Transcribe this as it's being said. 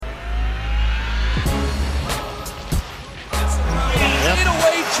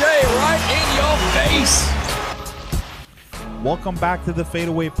Jay right in your face. Welcome back to the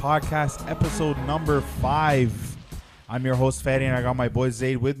Fadeaway Podcast, episode number 5. I'm your host, Fatty, and I got my boy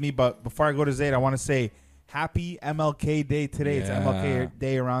Zaid with me. But before I go to Zaid, I want to say happy MLK Day today. It's MLK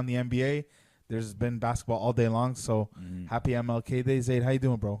Day around the NBA. There's been basketball all day long, so happy MLK Day. Zaid, how you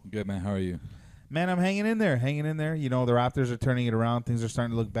doing, bro? Good, man. How are you? Man, I'm hanging in there. You know, the Raptors are turning it around. Things are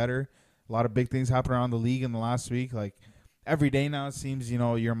starting to look better. A lot of big things happened around the league in the last week. Like, every day now it seems, you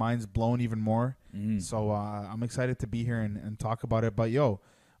know, your mind's blown even more. So I'm excited to be here and talk about it. But, you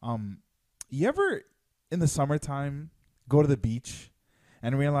ever in the summertime go to the beach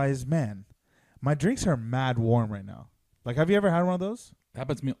and realize, man, my drinks are mad warm right now? Like, have you ever had one of those? It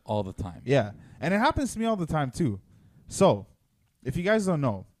happens to me all the time. Yeah, and it happens to me all the time, too. So, if you guys don't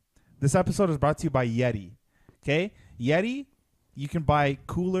know, this episode is brought to you by Yeti. Okay? Yeti, you can buy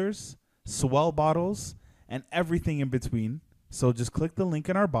coolers, swell bottles, and everything in between. So just click the link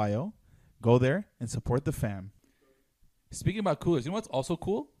in our bio, go there, and support the fam. Speaking about coolers, you know what's also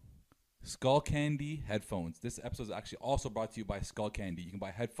cool? Skull Candy headphones. This episode is actually also brought to you by Skull Candy. You can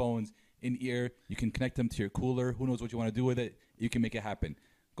buy headphones in ear. You can connect them to your cooler. Who knows what you want to do with it? You can make it happen.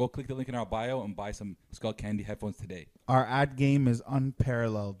 Go click the link in our bio and buy some Skull Candy headphones today. Our ad game is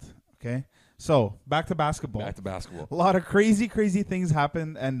unparalleled. Okay, so back to basketball. A lot of crazy things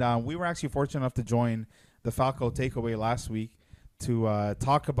happened, and we were actually fortunate enough to join the Falco Takeaway last week to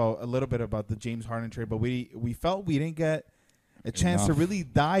talk about a little bit about the James Harden trade. But we felt we didn't get a chance to really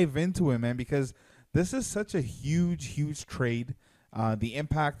dive into it, man, because this is such a huge trade. The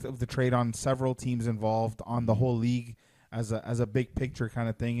impact of the trade on several teams involved, on the whole league as a big picture kind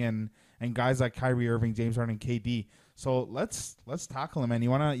of thing, and guys like Kyrie Irving, James Harden, KD. So let's tackle him, man. You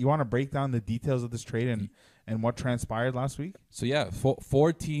wanna break down the details of this trade and what transpired last week? So yeah,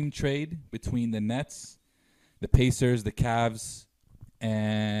 four-team trade between the Nets, the Pacers, the Cavs,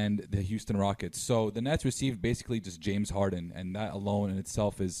 and the Houston Rockets. So the Nets received basically just James Harden, and that alone in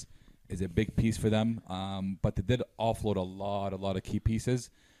itself is a big piece for them. But they did offload a lot of key pieces,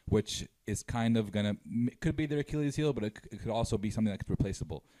 which is kind of could be their Achilles heel, but it could also be something that's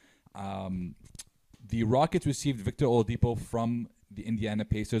replaceable. The Rockets received Victor Oladipo from the Indiana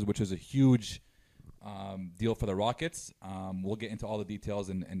Pacers, which is a huge deal for the Rockets. We'll get into all the details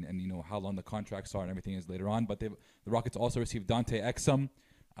and you know how long the contracts are and everything is later on. But the Rockets also received Dante Exum,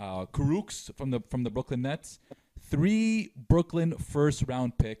 Kurucs from the Brooklyn Nets, 3 Brooklyn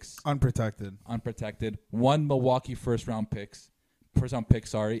first-round picks, unprotected, 1 Milwaukee first-round pick,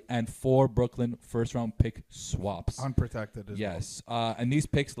 and 4 Brooklyn first-round pick swaps. Unprotected as yes. And these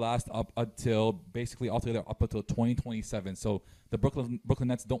picks last up until, basically altogether, up until 2027. So the Brooklyn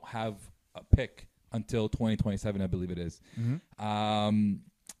Nets don't have a pick until 2027, I believe it is. And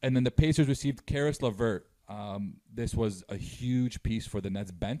then the Pacers received Karis LeVert. This was a huge piece for the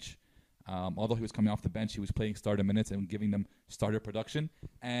Nets bench. Although he was coming off the bench, he was playing starter minutes and giving them starter production.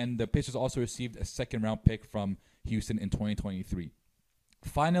 And the Pacers also received a second-round pick from Houston in 2023.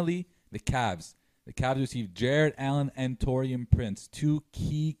 Finally, the Cavs. The Cavs received Jared Allen and Taurean Prince, 2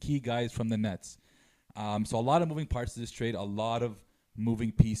 key guys from the Nets. So a lot of moving parts to this trade, a lot of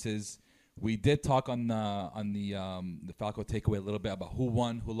moving pieces. We did talk on the Falco Takeaway a little bit about who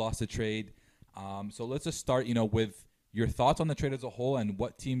won, who lost the trade. So let's just start, with your thoughts on the trade as a whole and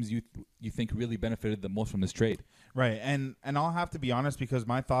what teams you think really benefited the most from this trade. Right, and I'll have to be honest because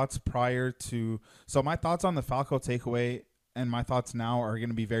my thoughts my thoughts on the Falco Takeaway and my thoughts now are going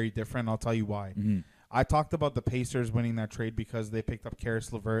to be very different. I'll tell you why. I talked about the Pacers winning that trade because they picked up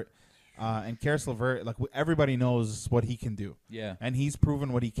Karis LeVert. And Karis LeVert, like everybody knows what he can do. Yeah. And he's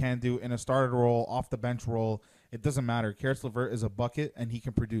proven what he can do in a starter role, off the bench role. It doesn't matter. Karis LeVert is a bucket and he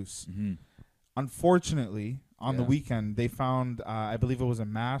can produce. Unfortunately, on the weekend, they found, I believe it was a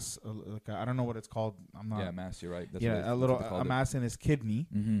mass. I don't know what it's called. I'm not. Yeah, mass. You're right. That's a mass in his kidney.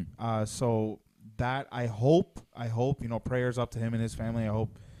 So that I hope, prayers up to him and his family. I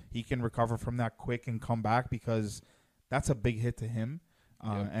hope he can recover from that quick and come back because that's a big hit to him.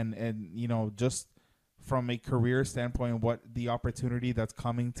 And just from a career standpoint, what the opportunity that's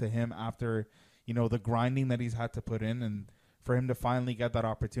coming to him after, the grinding that he's had to put in, and for him to finally get that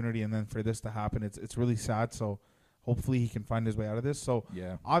opportunity and then for this to happen, it's really sad. So hopefully he can find his way out of this. So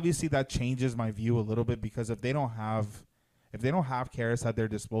obviously that changes my view a little bit because if they don't have Karis at their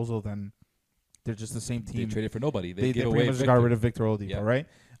disposal, then they're just the same team. They traded for nobody. They pretty much got rid of Victor Oladipo, right?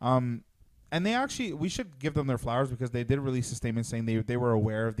 And they actually, we should give them their flowers because they did release a statement saying they were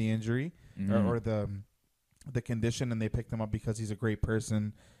aware of the injury or the condition, and they picked him up because he's a great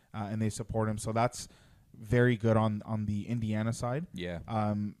person and they support him. So that's very good on the Indiana side. Yeah.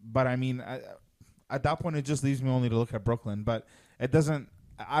 But I mean, at that point, it just leaves me only to look at Brooklyn. But it doesn't.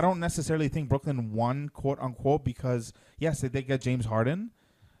 I don't necessarily think Brooklyn won, quote unquote, because yes, they did get James Harden,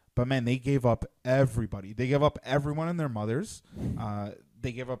 but man, they gave up everybody. They gave up everyone and their mothers.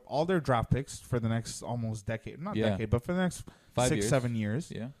 They gave up all their draft picks for the next almost decade, not decade, but for the next 6-7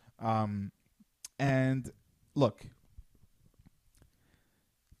 years. Yeah. And look,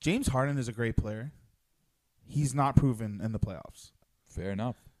 James Harden is a great player. He's not proven in the playoffs. Fair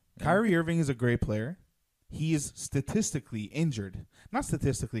enough. Yeah. Kyrie Irving is a great player. He is statistically injured. Not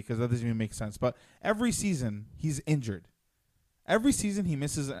statistically, because that doesn't even make sense, but every season he's injured. Every season he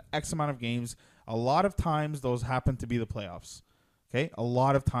misses an X amount of games. A lot of times those happen to be the playoffs. Okay? A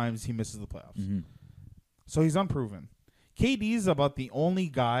lot of times he misses the playoffs. Mm-hmm. So he's unproven. KD is about the only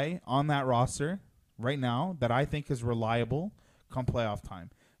guy on that roster right now that I think is reliable come playoff time.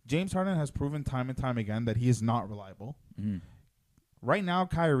 James Harden has proven time and time again that he is not reliable. Mm-hmm. Right now,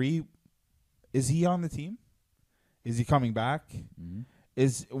 Kyrie, is he on the team? Is he coming back?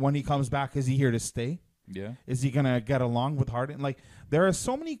 Mm-hmm. When he comes back, is he here to stay? Yeah. Is he going to get along with Harden? Like, there are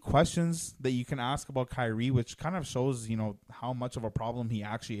so many questions that you can ask about Kyrie, which kind of shows, how much of a problem he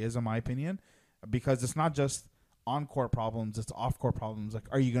actually is, in my opinion, because it's not just on-court problems, it's off-court problems. Like,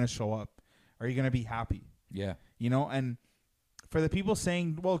 are you going to show up? Are you going to be happy? Yeah. And for the people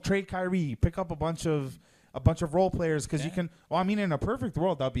saying, well, trade Kyrie, pick up a bunch of role players because you can. Well, I mean, in a perfect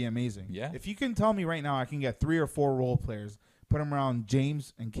world, that'd be amazing. Yeah. If you can tell me right now, I can get 3 or 4 role players, put them around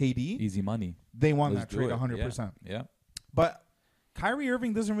James and KD. Easy money. They won that trade 100%. Yeah. But Kyrie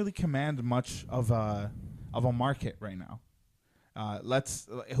Irving doesn't really command much of a market right now.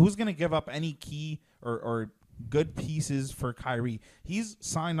 Who's going to give up any key or good pieces for Kyrie? He's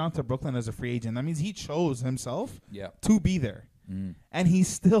signed on to Brooklyn as a free agent. That means he chose himself to be there. Mm. And he's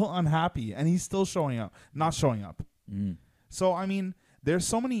still unhappy, and he's still not showing up. Mm. So, I mean, there's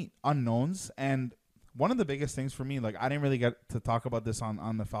so many unknowns, and one of the biggest things for me, like, I didn't really get to talk about this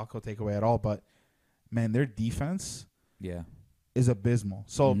on the Falco takeaway at all, but, man, their defense is abysmal.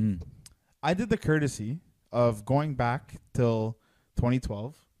 So, I did the courtesy of going back till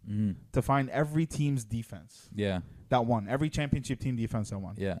 2012 to find every team's defense that won, every championship team defense that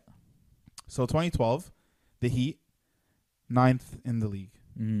won. Yeah. So, 2012, the Heat, 9th in the league.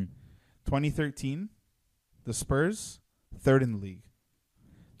 2013, the Spurs, 3rd in the league.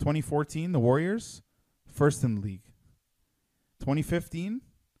 2014, the Warriors, 1st in the league. 2015,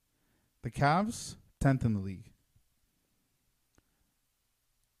 the Cavs, 10th in the league.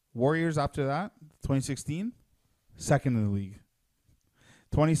 Warriors after that, 2016, 2nd in the league.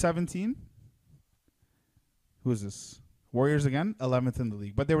 2017, who is this? Warriors again, 11th in the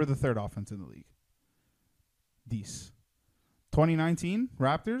league. But they were the 3rd offense in the league. These. 2019,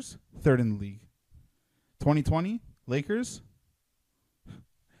 Raptors, 3rd in the league. 2020, Lakers,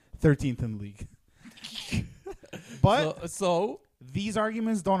 13th in the league. But so these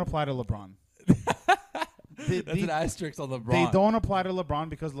arguments don't apply to LeBron. That's an asterisk on LeBron. They don't apply to LeBron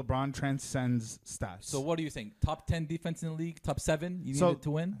because LeBron transcends stats. So what do you think? Top 10 defense in the league? Top 7? You need it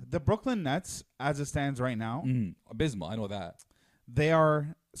to win? The Brooklyn Nets, as it stands right now, abysmal. I know that. They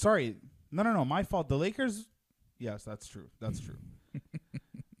are... Sorry. No. My fault. The Lakers... Yes, that's true.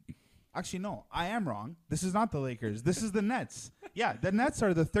 Actually, no. I am wrong. This is not the Lakers. This is the Nets. Yeah, the Nets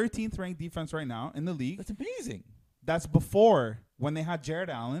are the 13th ranked defense right now in the league. That's amazing. That's before when they had Jared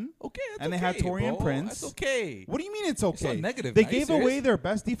Allen. Okay, that's and they had Torian Prince. That's okay. What do you mean it's okay? It's not negative. They gave away their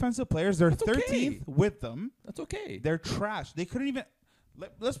best defensive players. They're that's 13th okay. with them. That's okay. They're trash. They couldn't even...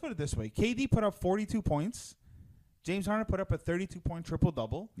 Let's put it this way. KD put up 42 points. James Harden put up a 32-point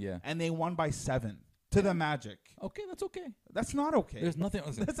triple-double. Yeah. And they won by 7 to the Magic. Okay, that's okay. That's not okay. There's nothing...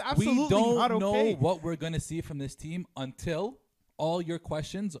 That's absolutely not okay. We don't know what we're going to see from this team until all your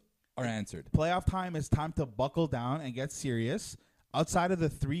questions are answered. Playoff time is time to buckle down and get serious. Outside of the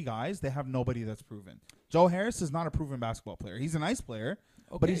 3 guys, they have nobody that's proven. Joe Harris is not a proven basketball player. He's a nice player,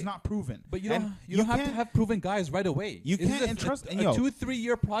 but he's not proven. But you don't have to have proven guys right away. You can't entrust a 2-3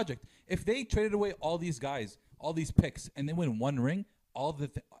 year project. If they traded away all these guys, all these picks, and they win 1 ring,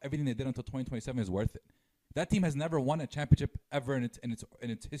 everything they did until 2027 is worth it. That team has never won a championship ever in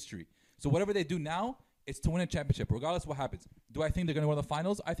its history. So whatever they do now, it's to win a championship, regardless of what happens. Do I think they're going to go to the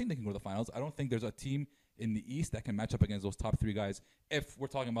finals? I think they can go to the finals. I don't think there's a team in the East that can match up against those top 3 guys. If we're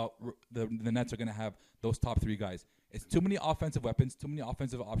talking about the Nets are going to have those top 3 guys, it's too many offensive weapons, too many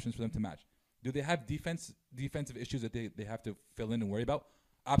offensive options for them to match. Do they have defensive issues that they have to fill in and worry about?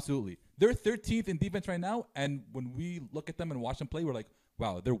 Absolutely. They're 13th in defense right now, and when we look at them and watch them play, we're like,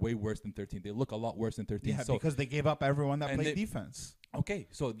 wow, they're way worse than 13th. They look a lot worse than 13th. Yeah, because they gave up everyone that played defense. Okay,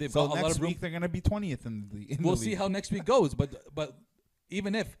 so they've got a lot of room. Next week they're going to be 20th in the league. We'll see how next week goes, but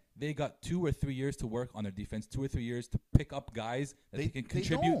even if they got 2 or 3 years to work on their defense, 2 or 3 years to pick up guys that they can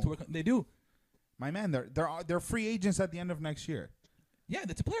contribute to work on, they do. My man, they're free agents at the end of next year. Yeah,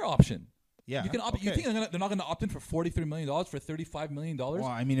 that's a player option. Yeah, you can opt. Okay. You think they're not going to opt in for $43 million for $35 million? Well,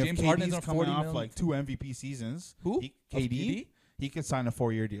 I mean, James if Harden's KD's on coming $40 off million. like 2 MVP seasons, Who? KD, he could sign a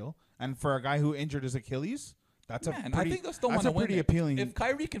 4-year deal. And for a guy who injured his Achilles, that's Man, a pretty. I think they'll still that's want a to win. pretty appealing. If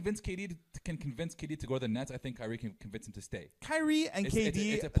Kyrie can convince KD to go to the Nets, I think Kyrie can convince him to stay. Kyrie and It's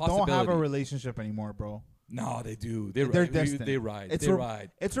KD a don't have a possibility. relationship anymore, bro. No, they do. They're distant. They ride. It's they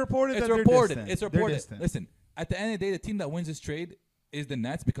ride. It's reported It's that reported. they're distant. It's They're reported. distant. Listen, at the end of the day, the team that wins this trade is the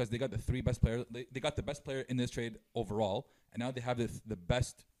Nets because they got the 3 best players. They got the best player in this trade overall, and now they have the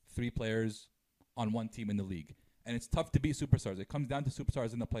best 3 players on one team in the league. And it's tough to beat superstars. It comes down to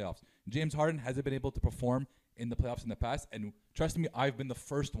superstars in the playoffs. James Harden hasn't been able to perform in the playoffs in the past, and trust me, I've been the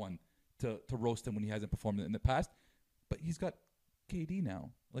first one to roast him when he hasn't performed in the past. But he's got KD now.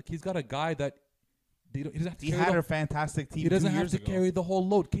 Like, he's got a guy that he doesn't have to He carry had the, a fantastic team. he doesn't 2 have years to ago. carry the whole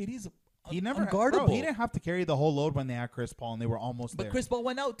load. KD's unguardable. Bro, he didn't have to carry the whole load when they had Chris Paul and they were almost But there. Chris Paul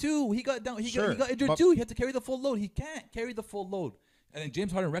went out too. He got down. He Sure, got injured but- too. He had to carry the full load. He can't carry the full load. And then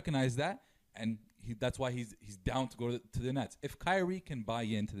James Harden recognized that, and that's why he's down to go to the Nets. If Kyrie can buy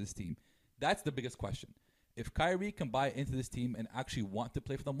into this team, that's the biggest question. If Kyrie can buy into this team and actually want to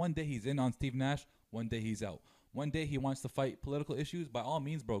play for them, one day he's in on Steve Nash, one day he's out. One day he wants to fight political issues. By all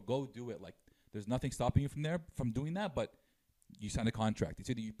means, bro, go do it. Like, there's nothing stopping you from doing that. But you sign a contract. It's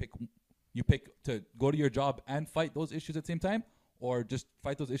either you pick to go to your job and fight those issues at the same time, or just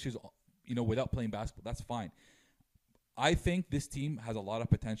fight those issues, without playing basketball. That's fine. I think this team has a lot of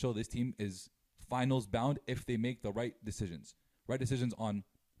potential. This team is finals bound if they make the right decisions. Right decisions on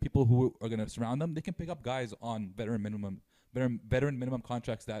people who are going to surround them. They can pick up guys on veteran minimum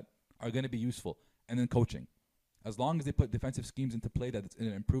contracts that are going to be useful, and then coaching. As long as they put defensive schemes into play that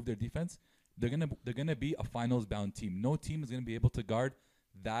improve their defense, they're gonna be a finals bound team. No team is gonna be able to guard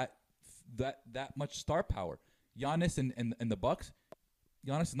that much star power. Giannis and the Bucks.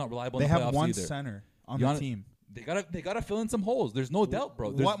 Giannis is not reliable. They in the have playoffs one either. center on Giannis, the team. They gotta fill in some holes. There's no doubt,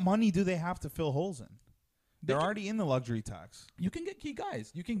 bro. What money do they have to fill holes in? They're already in the luxury tax. You can get key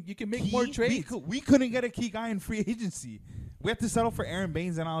guys. You can make more trades. We couldn't get a key guy in free agency. We have to settle for Aaron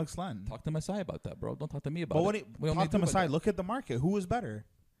Baines and Alex Len. Talk to Masai about that, bro. Don't talk to me about But it. talk to Masai. Look at the market. Who is better?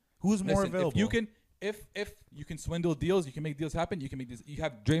 Who's more available? If you can swindle deals, you can make deals happen. You can make these. You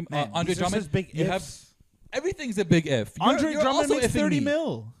have Andre these are Drummond. just big you ifs. have everything's a big if. Andre You're Drummond also makes iffing 30 me.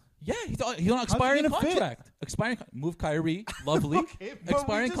 mil. Yeah, he's on expiring gonna fit? contract. Move Kyrie, lovely. Okay, but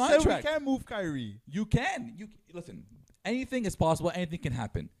expiring we just said contract. we can't move Kyrie. You can. Listen. Anything is possible. Anything can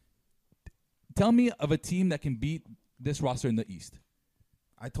happen. Tell me of a team that can beat this roster in the East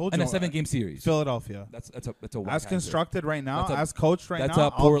I told in you. a 7-game series. Philadelphia. That's a whack As answer. constructed right now, That's a- as coached right That's now.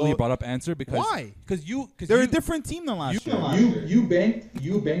 a poorly brought up answer because Why? Because They're a different team than last year.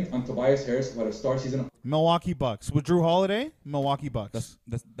 You banked on Tobias Harris who had a star season. Milwaukee Bucks with Drew Holiday. Milwaukee Bucks.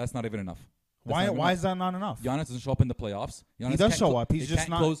 That's not even enough. Why is that not enough? Giannis doesn't show up in the playoffs. Giannis does can't show up. He's just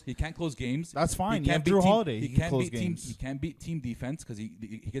not. He can't close games. That's fine. He You have can't beat Drew team- Holiday. He can can't close beat team. games. He can't beat team defense because he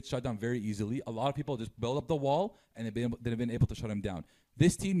gets shut down very easily. A lot of people just build up the wall and they've been able to shut him down.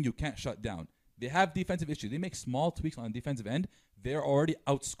 This team you can't shut down. They have defensive issues. They make small tweaks on the defensive end. They're already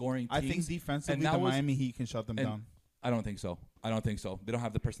outscoring teams. I think defensively, and the Miami Heat can shut them down. I don't think so. They don't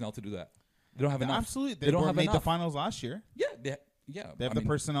have the personnel to do that. They don't have enough. Absolutely. They don't were have made enough. the finals last year. Yeah. They have the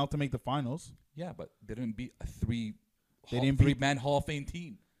personnel to make the finals. Yeah, but they didn't beat a didn't beat- three-man Hall of Fame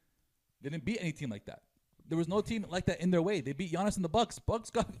team. They didn't beat any team like that. There was no team like that in their way. They beat Giannis and the Bucks. Bucks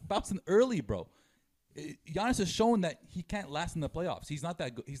got bounced in early, bro. Giannis has shown that he can't last in the playoffs. He's not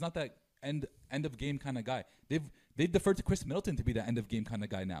that good. He's not that end of game kind of guy. They've deferred to Chris Middleton to be the end of game kind of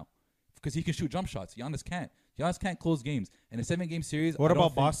guy now because he can shoot jump shots. Giannis can't. Giannis can't close games. In a 7-game series, What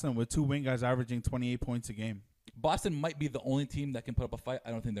about Boston with 2 wing guys averaging 28 points a game? Boston might be the only team that can put up a fight.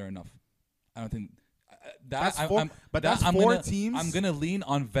 I don't think they're enough. I don't think That's I'm- four- I'm- but that- that's I'm four gonna- teams. I'm gonna lean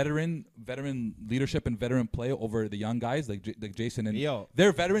on veteran leadership and veteran play over the young guys like Jason and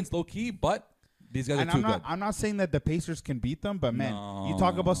they're veterans low key, but these guys are too good. I'm not saying that the Pacers can beat them, but man, you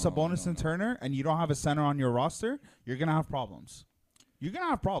talk about Sabonis and Turner, and you don't have a center on your roster, you're gonna have problems.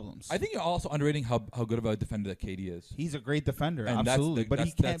 I think you're also underrating how good of a defender that KD is. He's a great defender, And absolutely, but he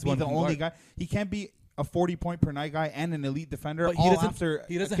can't that's be one the who only guard. guy. He can't be a 40-point per night guy and an elite defender. But all he doesn't after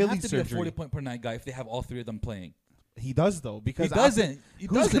have Achilles to surgery. be a 40-point per night guy if they have all three of them playing. He does though, because He doesn't.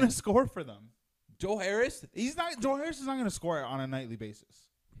 who's gonna score for them? Joe Harris? Joe Harris is not gonna score on a nightly basis.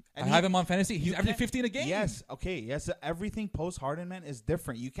 And I have him on fantasy. He's averaging 15 a game. Yes, okay. Yes, everything post-Harden, man, is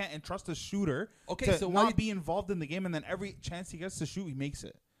different. You can't entrust a shooter to so not be involved in the game, and then every chance he gets to shoot, he makes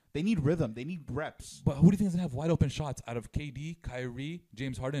it. They need rhythm. They need reps. But who do you think is going to have wide open shots out of KD, Kyrie,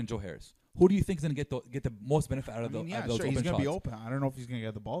 James Harden, and Joe Harris? Who do you think is going to get the most benefit out of, out of those open shots? He's going to be open. I don't know if he's going to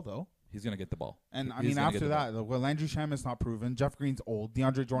get the ball, though. He's going to get the ball. And after that, Landry Shamet's not proven. Jeff Green's old.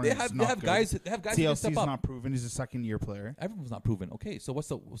 DeAndre Jordan is not They have good. guys who can step TLC's up. not proven. He's a second-year player. Everyone's not proven. Okay, so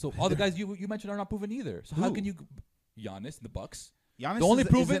all the guys you mentioned are not proven either. So how can you Giannis, the Bucks? Giannis the only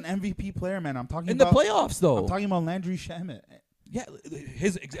is an MVP player, man. I'm talking in about the playoffs, though. I'm talking about Landry Shamet. Yeah,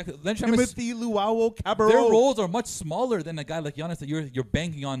 Timothy Luau Cabarro. Their roles are much smaller than a guy like Giannis that you're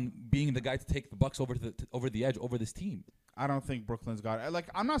banking on being the guy to take the Bucks over the edge over this team. I don't think Brooklyn's got it. Like,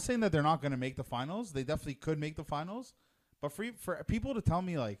 I'm not saying that they're not going to make the finals. They definitely could make the finals. But for people to tell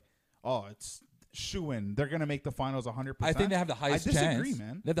me like, oh, it's shoo-in, they're going to make the finals 100%. I think they have the highest chance. I disagree,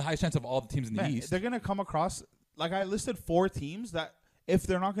 man. They have the highest chance of all the teams in the East. They're going to come across, like I listed 4 teams that if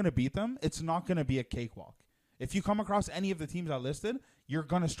they're not going to beat them, it's not going to be a cakewalk. If you come across any of the teams I listed, you're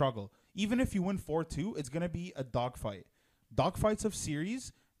going to struggle. Even if you win 4-2, it's going to be a dogfight. Dogfights of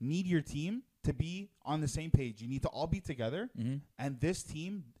series need your team to be on the same page. You need to all be together, and this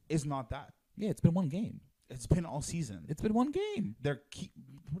team is not that. Yeah, it's been one game. It's been all season. It's been one game.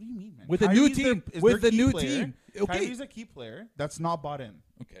 What do you mean, man? With a new team. With the new team. Okay. Kyrie's a key player that's not bought in.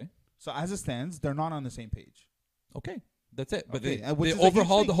 Okay. So as it stands, they're not on the same page. Okay. That's it. But okay. they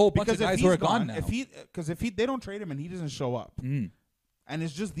overhauled the whole bunch of guys who are gone now. Because if they don't trade him and he doesn't show up, and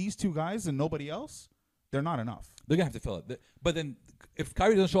it's just these 2 guys and nobody else, they're not enough. They're going to have to fill it. But then if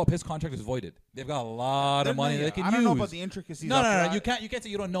Kyrie doesn't show up, his contract is voided. They've got a lot of money they can use. I don't know about the intricacies. No. You can't say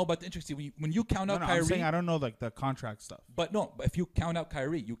you don't know about the intricacies. When you count out Kyrie. I'm saying I don't know like the contract stuff. But if you count out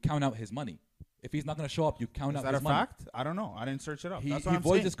Kyrie, you count out his money. If he's not going to show up, you count out his money. Is that a fact? I don't know. I didn't search it up. He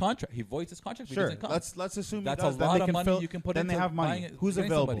voids his contract. He voids his contract. Sure. Let's assume that's he does. a lot of money you can put. Then they have money. Who's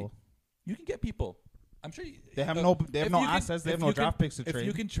available? Somebody. You can get people. I'm sure they have no assets. They have no draft picks to trade. If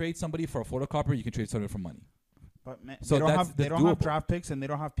you can trade somebody for a photocopy, you can trade somebody for money. But man, so they don't have draft picks and they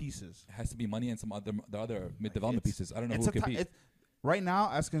don't have pieces. It has to be money and some other mid-development pieces. I don't know who can be. Right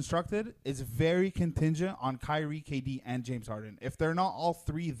now, as constructed, it's very contingent on Kyrie, KD, and James Harden. If they're not all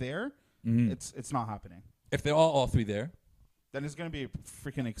 3 there, it's not happening. If they're all 3 there, then it's going to be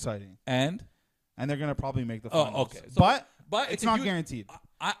freaking exciting. And they're going to probably make the finals. Oh, okay. So, but it's not guaranteed.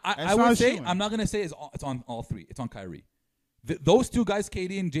 I would say I'm not going to say it's on all 3. It's on Kyrie. Those 2 guys,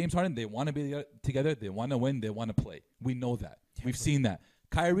 KD and James Harden, they want to be together. They want to win. They want to play. We know that. We've seen that.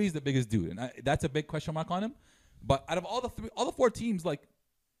 Kyrie's the biggest dude, and that's a big question mark on him. But out of all the 4 teams, like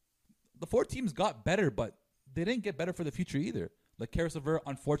the 4 teams got better, but they didn't get better for the future either. Like Karis LeVert,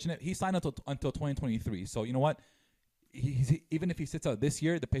 unfortunate, he signed until 2023. So you know what? Even if he sits out this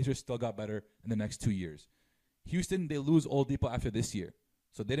year, the Pacers still got better in the next 2 years. Houston, they lose Oladipo after this year.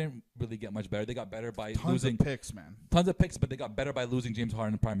 So they didn't really get much better. They got better by losing picks, man. Tons of picks, but they got better by losing James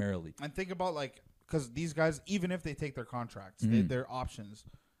Harden primarily. And think about because these guys, even if they take their contracts, their options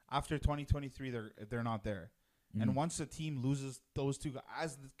after 2023, they're not there. And once the team loses those 2 guys,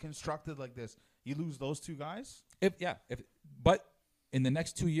 as constructed like this, you lose those 2 guys. But in the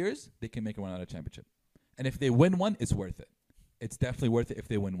next 2 years, they can make a run out of championship. And if they win one, it's worth it. It's definitely worth it if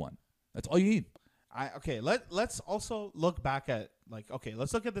they win one. That's all you need. Let's also look back at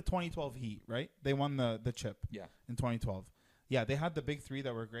let's look at the 2012 Heat, right? They won the chip in 2012. Yeah, they had the big 3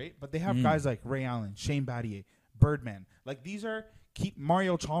 that were great, but they have guys like Ray Allen, Shane Battier, Birdman. Like these are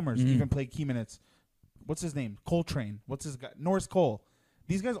Mario Chalmers even played key minutes. What's his name? Coltrane. What's his guy? Norris Cole.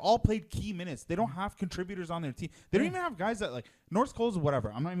 These guys all played key minutes. They don't have contributors on their team. They don't even have guys that Norris Cole's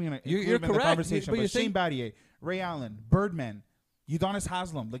whatever. I'm not even going to include him in the conversation. But Shane Battier, Ray Allen, Birdman, Udonis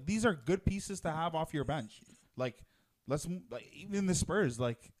Haslem. Like these are good pieces to have off your bench. Even the Spurs,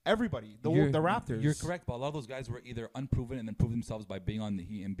 everybody, the Raptors. You're correct, but a lot of those guys were either unproven and then proved themselves by being on the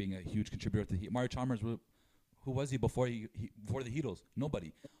Heat and being a huge contributor to the Heat. Mario Chalmers, who was he before before the Heatles?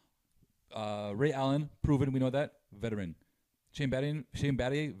 Nobody. Ray Allen, proven, we know that, veteran. Shane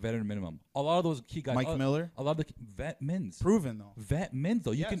Battier, veteran minimum. A lot of those key guys. Mike Miller. A lot of the vet mins. Proven though. Vet mins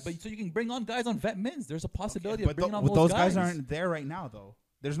though. You can bring on guys on vet mins. There's a possibility of bringing on those guys. Aren't there right now though.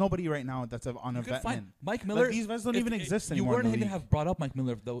 There's nobody right now that's on a vet min. Mike Miller. These guys don't even exist anymore. You wouldn't even have brought up Mike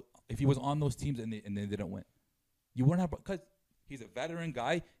Miller though if he was on those teams and they didn't win. You wouldn't have, because he's a veteran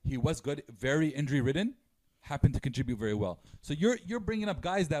guy. He was good, very injury ridden, happened to contribute very well. So you're bringing up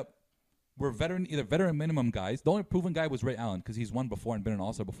guys that were either veteran minimum guys. The only proven guy was Ray Allen because he's won before and been an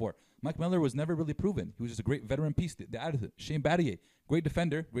All-Star before. Mike Miller was never really proven. He was just a great veteran piece that they added to it. Shane Battier, great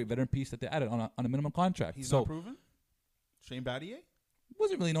defender, great veteran piece that they added on a minimum contract. He's not proven? Shane Battier?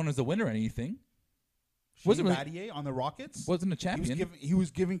 Wasn't really known as a winner or anything. Shane Battier on the Rockets Wasn't a champion. He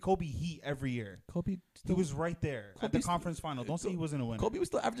was giving Kobe heat every year. He was right there at the conference final. Don't say he wasn't a winner. Kobe was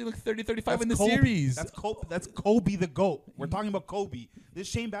still averaging like 30, 35 in the series. That's Kobe the GOAT. We're talking about Kobe. This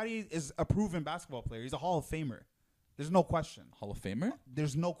Shane Battier is a proven basketball player. He's a Hall of Famer. There's no question. Hall of Famer?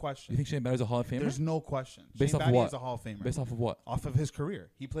 There's no question. You think Shane Battier's a Hall of Famer? There's no question. Based Shane off of Battier what? is a Hall of Famer. Based off of what? Off of his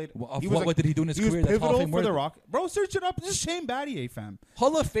career. He played. What did he do in his career? He was That's Hall of pivotal Fame for the worthy? Rockets. Bro, search it up. This is Shane Battier, fam.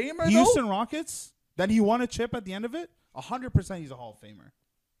 Hall of Famer, Houston Rockets. Then he won a chip at the end of it. 100% he's a Hall of Famer.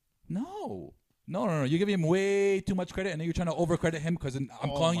 No. You're giving him way too much credit, and then you're trying to overcredit him because I'm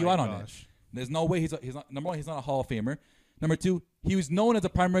calling you out on it. There's no way he's not. Number one, he's not a Hall of Famer. Number two, he was known as a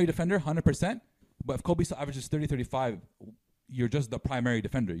primary defender, 100%. But if Kobe still averages 30, 35, you're just the primary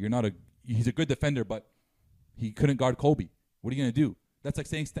defender. You're not he's a good defender, but he couldn't guard Kobe. What are you gonna do? That's like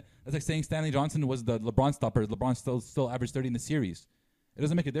saying Stanley Johnson was the LeBron stopper. LeBron still averaged 30 in the series. It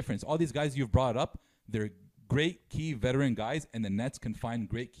doesn't make a difference. All these guys you've brought up, they're great key veteran guys, and the Nets can find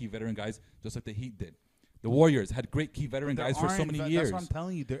great key veteran guys just like the Heat did. The Warriors had great key veteran guys for so many years. That's what I'm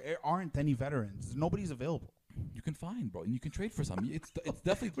telling you. There aren't any veterans. Nobody's available. You can find, bro, and you can trade for some. It's definitely What,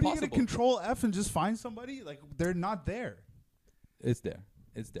 possible. are you going to control F and just find somebody? Like, they're not there. It's there.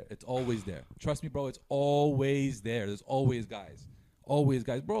 It's always there. Trust me, bro. It's always there. There's always guys. Always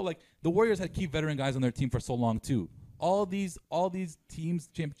guys. Bro, like, the Warriors had key veteran guys on their team for so long, too. All these teams,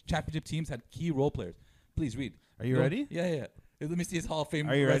 championship teams, had key role players. Please read. Are you ready? Yeah. Let me see his Hall of Fame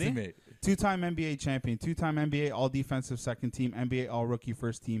Are you resume. ready? Two-time NBA champion, two-time NBA All-Defensive Second Team, NBA All-Rookie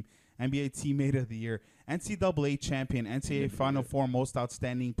First Team, NBA Teammate of the Year, NCAA champion, NCAA Final Four Most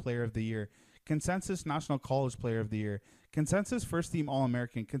Outstanding Player of the Year, Consensus National College Player of the Year, Consensus First Team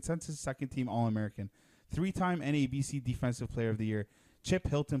All-American, Consensus Second Team All-American, three-time NABC Defensive Player of the Year, Chip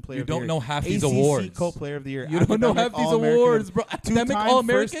Hilton Player of the Year. You don't know half these ACC awards. Co-Player of the Year. You don't know half these awards, bro. Academic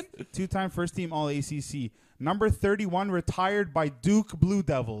All-American? Two-time First Team All-ACC. Number 31, retired by Duke Blue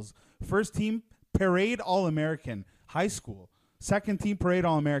Devils. First Team Parade All-American, high school. Second Team Parade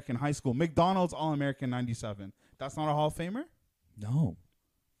All-American, high school. McDonald's All-American 97. That's not a Hall of Famer? No.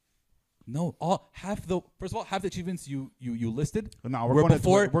 Half the achievements you listed. No, we're going to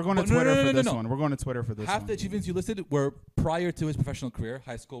Twitter for this one. We're going to Twitter for this one. Half the achievements you listed were prior to his professional career,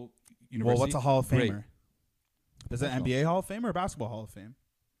 high school, university. Well, what's a Hall of Famer? Great. Is it NBA Hall of Fame or Basketball Hall of Fame?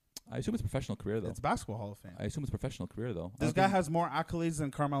 I assume it's professional career, though. It's Basketball Hall of Fame. I assume it's professional career, though. This guy has more accolades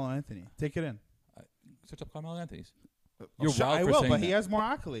than Carmelo Anthony. Take it in. Search up Carmelo Anthony's. I will, but he has more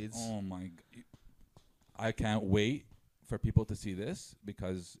accolades. Oh, my God. I can't wait for people to see this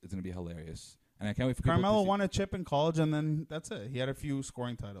because it's going to be hilarious. And I can't wait for people Carmelo to see. won a chip in college, and then that's it. He had a few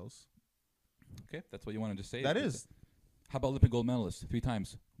scoring titles. Okay, that's what you want to just say? That is. How about Olympic gold medalist 3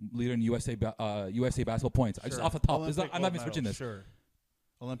 times? Leader in USA basketball points. Sure. Just off the top. I'm not even medal. switching this. Sure.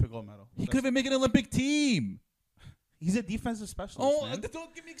 Olympic gold medal. He could have been making an Olympic team. He's a defensive specialist. Man.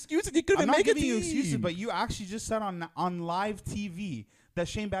 Don't give me excuses. He could have I'm been not making giving you team. excuses, but you actually just said on live TV that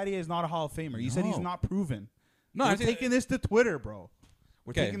Shane Battier is not a Hall of Famer. You said he's not proven. No, we're taking this to Twitter, bro.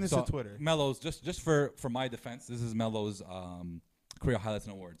 We're taking this to Twitter. Melo's just for my defense. This is Melo's career highlights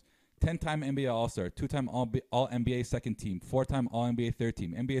and awards. 10-time NBA All-Star, 2-time All-NBA Second Team, 4-time All-NBA Third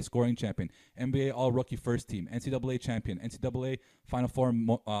Team, NBA Scoring Champion, NBA All-Rookie First Team, NCAA Champion, NCAA Final Four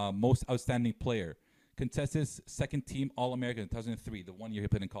Most Outstanding Player, Consensus Second Team All-American in 2003, the 1 year he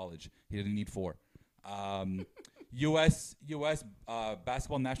played in college. He didn't need 4. U.S.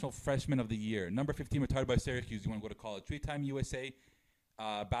 Basketball National Freshman of the Year, number 15 retired by Syracuse. You want to go to college. 3-time USA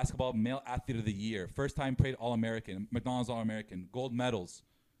Basketball Male Athlete of the Year, first-time Parade All-American, McDonald's All-American, gold medals.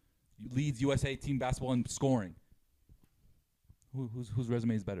 Leads USA team basketball in scoring. Whose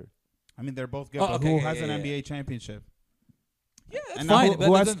resume is better? I mean, they're both good, but who has an NBA championship? Yeah, that's fine.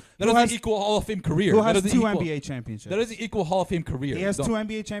 That doesn't equal Hall of Fame career. Who has 2 NBA championships? That doesn't equal Hall of Fame career. He has 2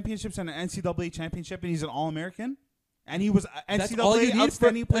 NBA championships and an NCAA championship, and he's an All-American? And he was That's all you NCAA need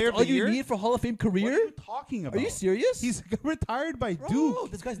Outstanding Player of the Year? That's all you need for Hall of Fame career? What are you talking about? Are you serious? He's retired by Bro,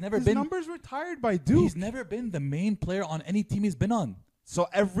 Duke. this guy's never His been... numbers retired by Duke. He's never been the main player on any team he's been on. So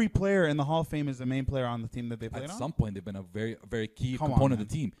every player in the Hall of Fame is the main player on the team that they played on? At some point, they've been a very, very key Come component on, of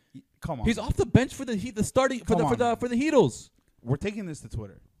the team. Come on. He's off the bench for the Heat, the Heatles. We're taking this to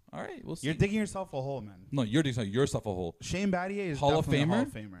Twitter. All right, we'll see. You're digging yourself a hole, man. No, you're digging yourself a hole. Shane Battier is Hall of definitely Famer? a Hall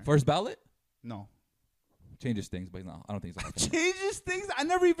of Famer. First ballot? No. Changes things, but no, I don't think he's a Hall of Famer. Changes things? I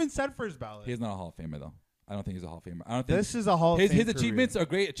never even said first ballot. He's not a Hall of Famer, though. I don't think he's a Hall of Famer. I don't think this is a Hall of Fame His achievements are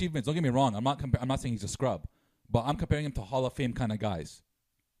great achievements. Don't get me wrong. I'm not saying he's a scrub, but I'm comparing him to Hall of Fame kind of guys.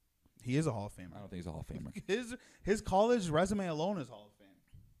 He is a Hall of Famer. I don't think he's a Hall of Famer. His college resume alone is Hall of Fame.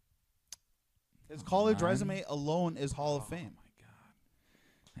 His college resume alone is Hall of Fame. Oh, my God.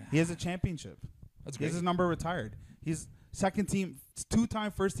 He has a championship. That's He great. has his number retired. He's second team,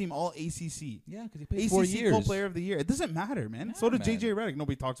 2-time first team All ACC. Yeah, because he played ACC 4 years. Co-Player of the Year. It doesn't matter, man. Yeah, So did man. JJ Redick.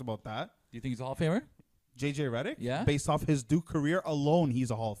 Nobody talks about that. Do you think he's a Hall of Famer? JJ Redick? Yeah. Based off his Duke career alone,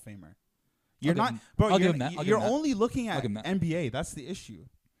 he's a Hall of Famer. You're I'll not, give him- bro. I'll give You're, him that. I'll give you're him that. only looking I'll at give him that. NBA. That's the issue.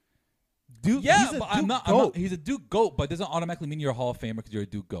 Duke. Yeah, he's a but Duke I'm not. GOAT. He's a Duke GOAT, but it doesn't automatically mean you're a Hall of Famer because you're a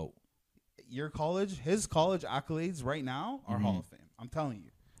Duke GOAT. Your college, his college accolades right now are Mm-hmm. Hall of Fame. I'm telling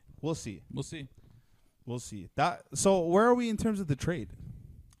you. We'll see. We'll see. We'll see. So where are we in terms of the trade?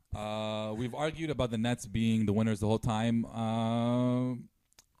 We've argued about the Nets being the winners the whole time.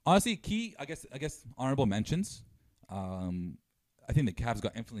 Honestly, key. I guess honorable mentions. I think the Cavs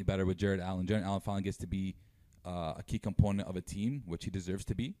got infinitely better with Jared Allen. Jared Allen finally gets to be a key component of a team, which he deserves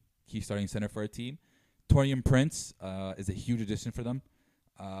to be. Key starting center for a team. Taurean Prince is a huge addition for them.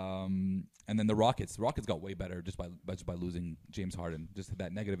 And then the Rockets. The Rockets got way better just by losing James Harden. Just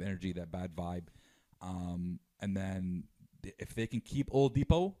that negative energy, that bad vibe. And then if they can keep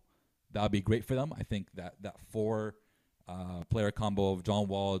Oladipo, that would be great for them. I think that four player combo of John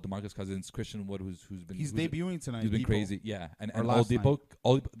Wall, DeMarcus Cousins, Christian Wood, who's debuting tonight. He's been Depot. crazy, yeah. And last Oladipo,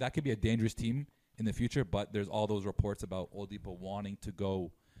 that could be a dangerous team in the future. But there's all those reports about Oladipo wanting to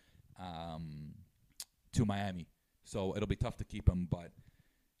go to Miami, so it'll be tough to keep him. But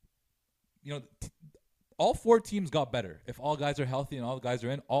all four teams got better. If all guys are healthy and all the guys are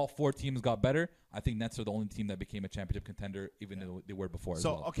in, all four teams got better. I think Nets are the only team that became a championship contender, even though they were before as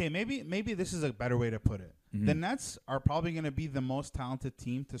well. Okay, maybe this is a better way to put it. Mm-hmm. The Nets are probably going to be the most talented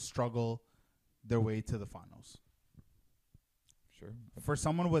team to struggle their way to the finals. Sure. For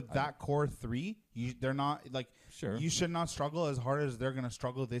someone with that core three, they're not like Sure. You should not struggle as hard as they're going to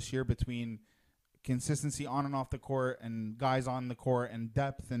struggle this year between consistency on and off the court and guys on the court and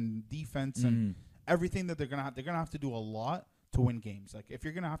depth and defense and everything that they're going to have to do a lot to win games. Like if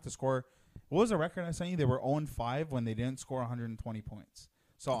you're going to have to score, what was the record I sent you? They were 0-5 when they didn't score 120 points.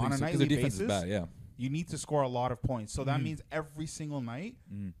 So on a nightly defense basis, is bad, yeah. you need to score a lot of points. So that means every single night,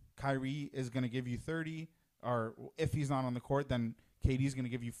 Kyrie is going to give you 30, or if he's not on the court, then KD's going to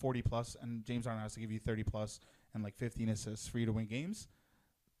give you 40 plus, and James Harden has to give you 30 plus and like 15 assists for you to win games.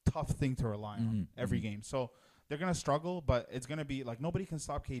 Tough thing to rely on every game. So they're going to struggle, but it's going to be like nobody can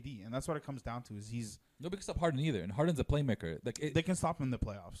stop KD, and that's what it comes down to. Is nobody can stop Harden either, and Harden's a playmaker. They can stop him in the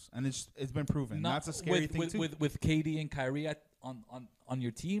playoffs, and it's been proven. That's a scary thing too. With KD and Kyrie on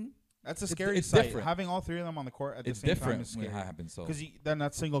your team. That's a scary it's sight. different. Having all three of them on the court at the same time is scary. When it happens, so. Because then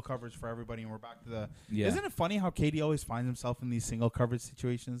that's single coverage for everybody, and we're back to the. Yeah. Isn't it funny how KD always finds himself in these single coverage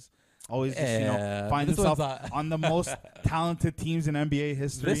situations? Always just, finds this himself one's on the most talented teams in NBA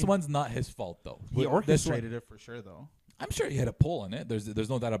history. This one's not his fault though. He orchestrated it for sure, though. I'm sure he had a pull on it. There's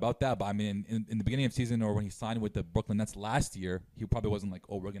no doubt about that. But I mean, in the beginning of the season or when he signed with the Brooklyn Nets last year, he probably wasn't like,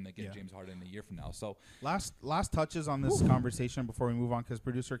 oh, we're gonna get James Harden a year from now. So last touches on this conversation before we move on, because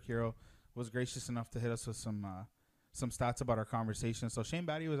producer Kiro was gracious enough to hit us with some stats about our conversation. So Shane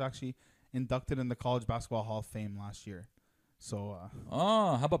Battier was actually inducted in the College Basketball Hall of Fame last year. So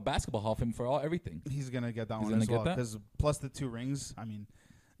how about Basketball Hall of Fame for everything? He's gonna get that He's one as gonna well, get that? because plus the 2 rings. I mean,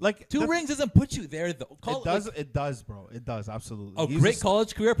 like Two rings doesn't put you there though. It does, bro. It does absolutely. A He's great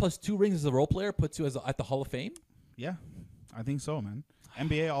college career plus 2 rings as a role player puts you at the Hall of Fame. Yeah, I think so, man.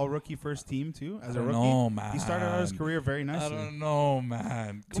 NBA All Rookie first team too as a rookie. No, man. He started out his career very nicely. I don't know,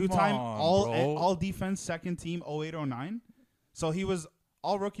 man. Come 2-time on, all defense second team 08-09. So he was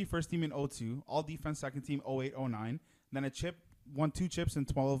all rookie first team in 02, all defense second team 08-09. Then won 2 chips in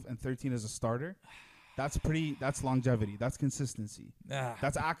 12 and 13 as a starter. That's longevity. That's consistency.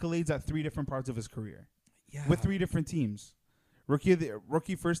 That's accolades at 3 different parts of his career. Yeah. With 3 different teams.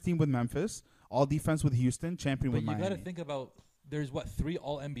 Rookie first team with Memphis, all defense with Houston, champion with Miami. But you got to think about there's 3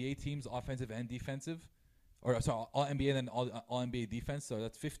 all NBA teams, offensive and defensive, or sorry, all NBA and then all NBA defense. So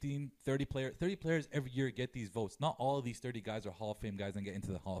that's 15, 30 players every year get these votes. Not all of these 30 guys are Hall of Fame guys and get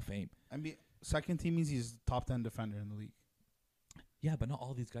into the Hall of Fame. NBA second team means he's top 10 defender in the league. Yeah, but not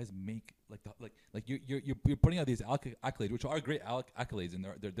all these guys make like you're putting out these accolades, which are great accolades, and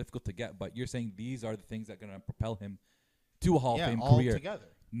they're difficult to get. But you're saying these are the things that are going to propel him to a Hall of Fame career. Together.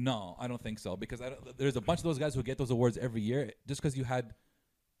 No, I don't think so, because there's a bunch of those guys who get those awards every year. Just because you had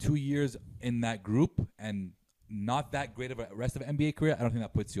 2 years in that group and not that great of a rest of an NBA career, I don't think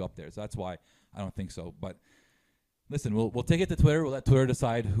that puts you up there. So that's why I don't think so. But listen, we'll take it to Twitter. We'll let Twitter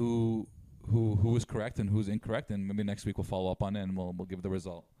decide who is correct and who's incorrect, and maybe next week we'll follow up on it and we'll give the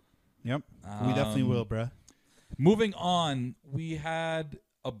result. Yep, we definitely will, bruh. Moving on, we had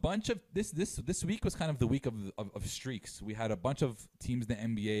a bunch of this week was kind of the week of streaks. We had a bunch of teams in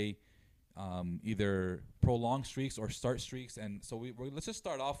the NBA either prolonged streaks or start streaks. And so let's just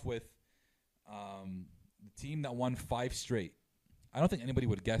start off with the team that won 5 straight. I don't think anybody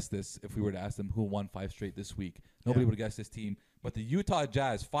would guess this if we were to ask them who won 5 straight this week. Nobody would guess this team. But the Utah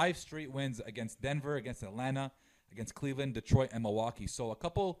Jazz, 5 straight wins against Denver, against Atlanta, against Cleveland, Detroit, and Milwaukee. So a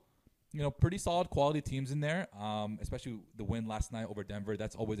couple, pretty solid quality teams in there, especially the win last night over Denver.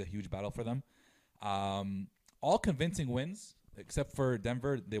 That's always a huge battle for them. All convincing wins, except for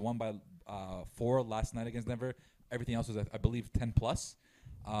Denver. They won by 4 last night against Denver. Everything else was, I believe,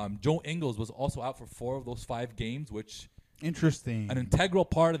 10+. Joe Ingles was also out for 4 of those 5 games, which... Interesting. An integral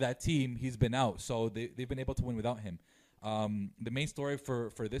part of that team, he's been out. So they've been able to win without him. The main story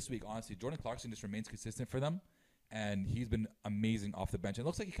for this week, honestly, Jordan Clarkson just remains consistent for them. And he's been amazing off the bench. It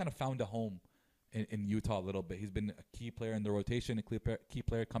looks like he kind of found a home in Utah a little bit. He's been a key player in the rotation, a key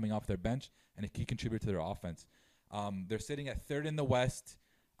player coming off their bench, and a key contributor to their offense. They're sitting at 3rd in the West.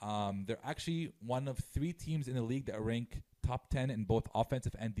 They're actually one of 3 teams in the league that rank top 10 in both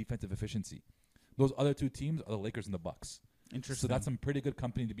offensive and defensive efficiency. Those other 2 teams are the Lakers and the Bucks. Interesting. So that's some pretty good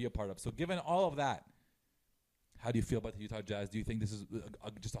company to be a part of. So given all of that, how do you feel about the Utah Jazz? Do you think this is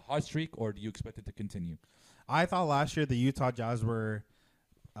just a hot streak, or do you expect it to continue? I thought last year the Utah Jazz were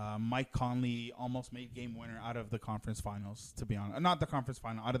Mike Conley almost made game winner out of the conference finals, to be honest. Not the conference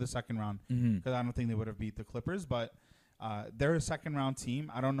final, out of the second round, because I don't think they would have beat the Clippers. But they're a second-round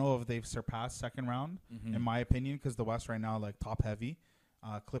team. I don't know if they've surpassed second round, in my opinion, because the West right now, top-heavy.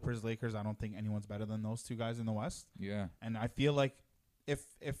 Clippers, Lakers, I don't think anyone's better than those 2 guys in the West. Yeah. And I feel like if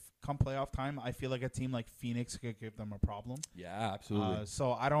come playoff time, I feel like a team like Phoenix could give them a problem. Yeah, absolutely.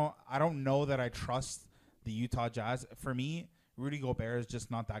 So I don't know that I trust the Utah Jazz. For me, Rudy Gobert is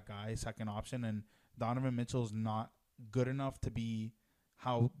just not that guy, second option, and Donovan Mitchell's not good enough to be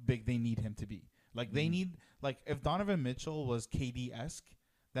how big they need him to be. They need, if Donovan Mitchell was KD-esque,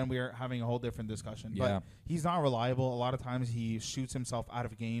 then we are having a whole different discussion. Yeah. But he's not reliable. A lot of times he shoots himself out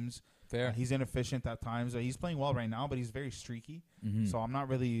of games. Fair. He's inefficient at times. He's playing well right now, but he's very streaky. So I'm not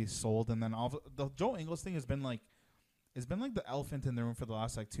really sold. And then the Joe Ingles thing has been it's been like the elephant in the room for the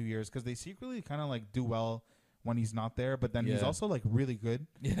last 2 years, because they secretly kind of do well when he's not there, but then he's also really good.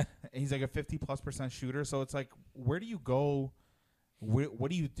 Yeah. He's like a 50+% shooter. So it's where do you go? What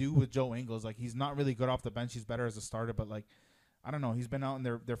do you do with Joe Ingles? He's not really good off the bench. He's better as a starter, but I don't know. He's been out and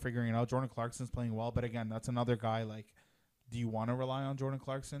they're figuring it out. Jordan Clarkson's playing well, but again, that's another guy. Do you want to rely on Jordan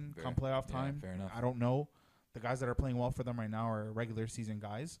Clarkson come playoff time? Fair enough. I don't know. The guys that are playing well for them right now are regular season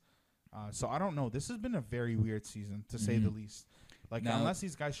guys. So I don't know. This has been a very weird season, to say the least. Now, unless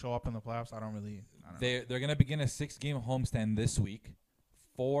these guys show up in the playoffs, I don't know. They're going to begin a 6-game homestand this week.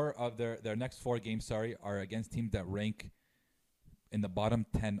 4 of their next 4 games, are against teams that rank in the bottom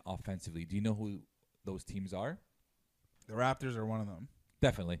 10 offensively. Do you know who those teams are? The Raptors are one of them.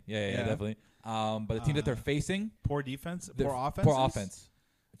 Definitely. Yeah, definitely. But the teams that they're facing... Poor defense? Poor offense? Poor offense.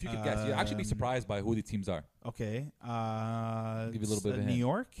 If you could guess, you'd actually be surprised by who the teams are. Okay. Give you a little bit of a hint. New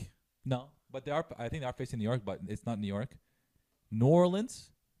York? No, but they are. I think they are facing New York, but it's not New York. New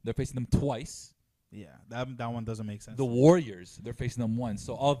Orleans, they're facing them twice. Yeah, that one doesn't make sense. The Warriors, they're facing them once.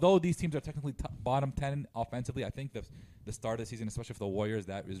 So although these teams are technically bottom 10 offensively, I think the start of the season, especially for the Warriors,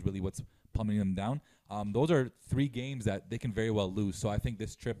 that is really what's pummeling them down. Those are 3 games that they can very well lose. So I think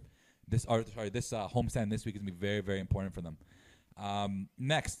this homestand this week is going to be very, very important for them.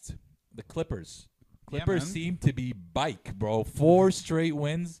 Next, the Clippers. Clippers seem to be bike, bro. 4 straight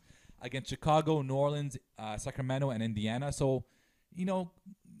wins against Chicago, New Orleans, Sacramento, and Indiana. So,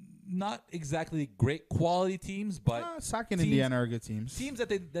 not exactly great quality teams, but Sac and Indiana are good teams. Teams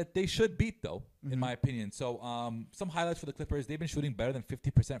that they should beat, though, in my opinion. So, some highlights for the Clippers: they've been shooting better than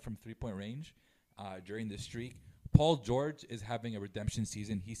 50% from 3-point range during this streak. Paul George is having a redemption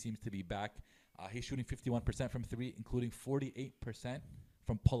season. He seems to be back. He's shooting 51% from 3, including 48%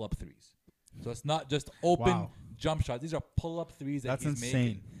 from pull-up threes. So it's not just open jump shots. These are pull-up threes that he's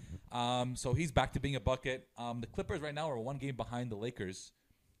making. So he's back to being a bucket. The Clippers right now are 1 game behind the Lakers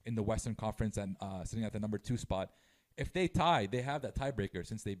in the Western Conference and sitting at the number 2 spot. If they tie, they have that tiebreaker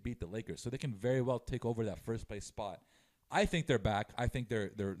since they beat the Lakers. So they can very well take over that first-place spot. I think they're back. I think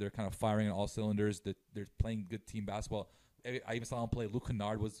they're kind of firing on all cylinders. They're playing good team basketball. I even saw him play. Luke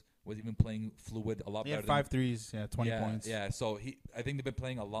Kennard was even playing fluid a lot better. 5 threes, 20 points. Yeah, so I think they've been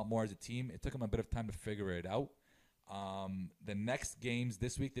playing a lot more as a team. It took them a bit of time to figure it out. The next games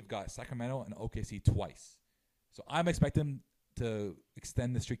this week, they've got Sacramento and OKC twice. So I'm expecting to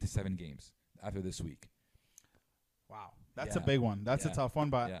extend the streak to 7 games after this week. Wow. That's a big one. That's a tough one,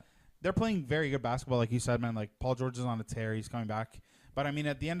 but they're playing very good basketball, like you said, man. Paul George is on a tear. He's coming back. But,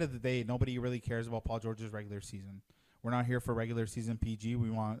 at the end of the day, nobody really cares about Paul George's regular season. We're not here for regular season PG. We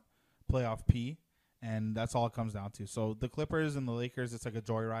want playoff P, and that's all it comes down to. So the Clippers and the Lakers, it's like a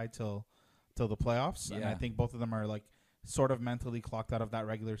joyride till the playoffs, and I think both of them are like sort of mentally clocked out of that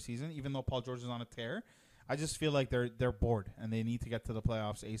regular season. Even though Paul George is on a tear, I just feel like they're bored and they need to get to the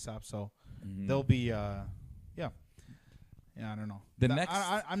playoffs ASAP. So they'll be I don't know.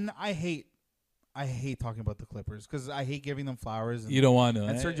 I hate talking about the Clippers because I hate giving them flowers. And, you don't want to.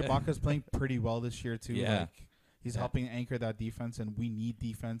 And Serge Ibaka's playing pretty well this year too. Yeah. Like he's helping anchor that defense, and we need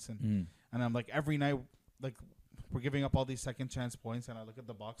defense. And I'm like every night, like we're giving up all these second chance points, and I look at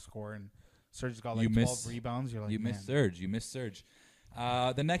the box score, and Serge's got like 12 rebounds. You're like, you missed Serge. You missed Serge.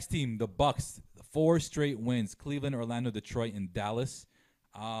 The next team, the Bucks, 4 straight wins: Cleveland, Orlando, Detroit, and Dallas.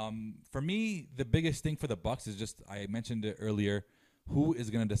 For me, the biggest thing for the Bucks is just, I mentioned it earlier, who is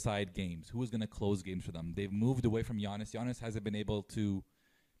going to decide games? Who is going to close games for them? They've moved away from Giannis. Giannis hasn't been able to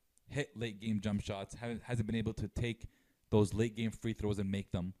hit late game jump shots. Hasn't been able to take those late game free throws and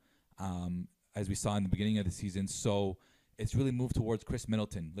make them, as we saw in the beginning of the season. So it's really moved towards Chris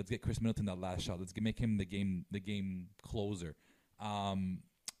Middleton. Let's get Chris Middleton that last shot. Let's make him the game closer.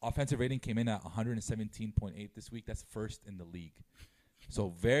 Offensive rating came in at 117.8 this week. That's first in the league. So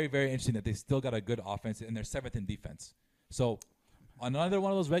very, very interesting that they still got a good offense, and they're 7th in defense. So another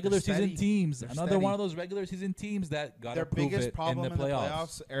one of those regular season teams. One of those regular season teams that got to prove it in the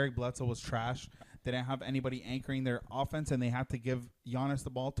playoffs. Eric Bledsoe was trash. They didn't have anybody anchoring their offense, and they had to give Giannis the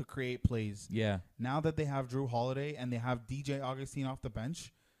ball to create plays. Yeah. Now that they have Drew Holiday and they have DJ Augustine off the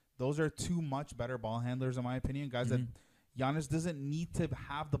bench, those are 2 much better ball handlers, in my opinion. Guys that Giannis doesn't need to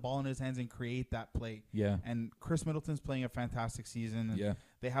have the ball in his hands and create that play. Yeah. And Chris Middleton's playing a fantastic season. And yeah.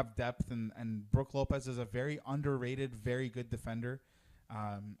 They have depth, and Brook Lopez is a very underrated, very good defender.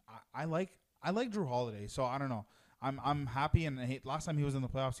 I like Drew Holiday, so I don't know. I'm happy, and last time he was in the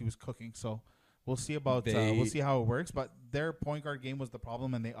playoffs, he was cooking. So we'll see we'll see how it works. But their point guard game was the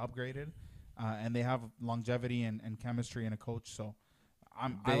problem, and they upgraded, and they have longevity and chemistry and a coach. So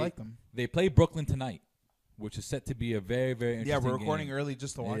I like them. They play Brooklyn tonight, which is set to be a very, very interesting we're recording game. early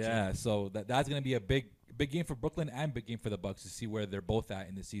just to watch it. Yeah, so that's going to be a big game for Brooklyn and big game for the Bucks to see where they're both at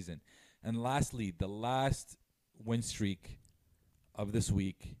in the season. And lastly, the last win streak of this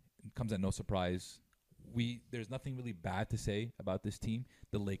week comes at no surprise. There's nothing really bad to say about this team.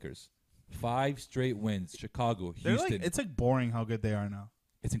 The Lakers, 5 straight wins. Chicago, Houston. It's like boring how good they are now.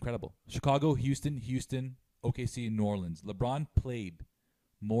 It's incredible. Chicago, Houston, OKC, and New Orleans. LeBron played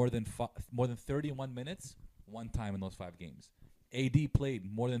more than 31 minutes one time in those 5 games. AD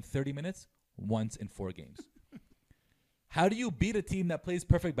played more than 30 minutes once in 4 games. How do you beat a team that plays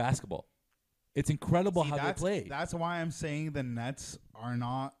perfect basketball? It's incredible how they play. That's why I'm saying the Nets are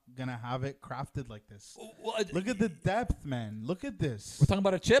not going to have it crafted like this. Look at the depth, man. Look at this. We're talking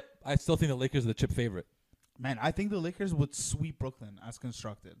about a chip? I still think the Lakers are the chip favorite. Man, I think the Lakers would sweep Brooklyn as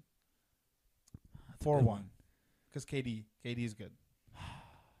constructed. 4-1. Because KD is good.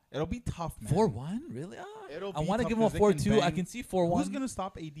 It'll be tough, man. 4-1? Really? I want to give them a 4-2. I can see 4-1. Who's going to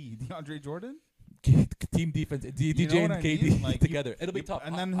stop AD? DeAndre Jordan? Team defense, DJ and KD like together. It'll be tough.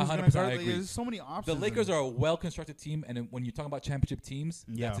 And then who's going to guard? There's so many options. The Lakers are a well-constructed team, and when you talk about championship teams,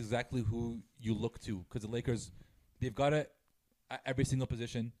 that's exactly who you look to. Because the Lakers, they've got it at every single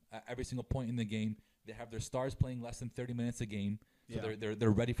position, at every single point in the game. They have their stars playing less than 30 minutes a game, so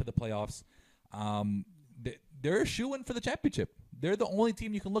they're ready for the playoffs. They're a shoo-in for the championship. They're the only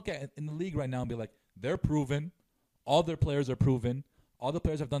team you can look at in the league right now and be like, they're proven. All their players are proven. All the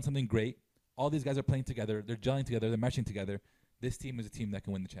players have done something great. All these guys are playing together. They're gelling together. They're meshing together. This team is a team that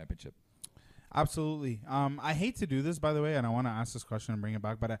can win the championship. Absolutely. I hate to do this, by the way, and I want to ask this question and bring it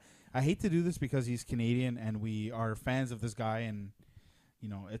back, but I hate to do this because he's Canadian and we are fans of this guy, and you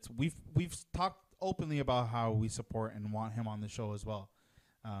know, we've talked openly about how we support and want him on the show as well.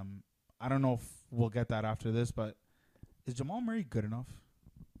 I don't know if we'll get that after this, but is Jamal Murray good enough?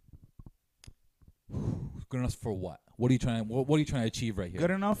 Good enough for what? What are you trying to achieve right here?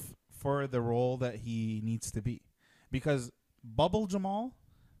 Good enough for the role that he needs to be, because Bubble Jamal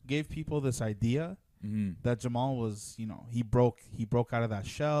gave people this idea that Jamal was, he broke out of that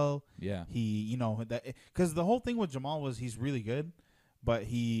shell. Yeah. Because the whole thing with Jamal was he's really good, but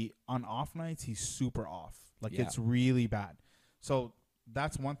on off nights he's super off. It's really bad. So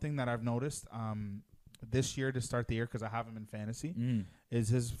that's one thing that I've noticed this year to start the year, because I have him in fantasy, is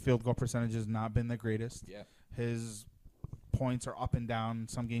his field goal percentage has not been the greatest. Yeah. His points are up and down.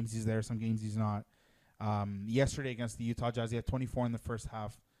 Some games he's there, some games he's not. Yesterday against the Utah Jazz, he had 24 in the first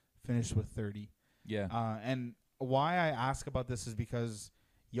half, finished with 30. Yeah. And why I ask about this is because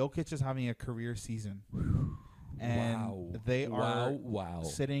Jokic is having a career season. And they are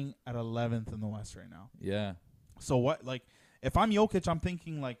sitting at 11th in the West right now. Yeah. So what, if I'm Jokic, I'm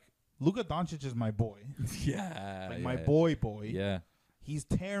thinking Luka Doncic is my boy. My boy. Yeah. He's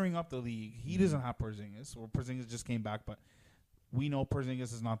tearing up the league. He doesn't have Porzingis, or Porzingis just came back, but we know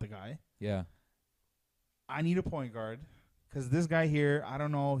Porzingis is not the guy. Yeah. I need a point guard because this guy here, I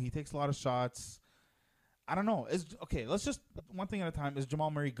don't know. He takes a lot of shots. I don't know. Let's just one thing at a time. Is Jamal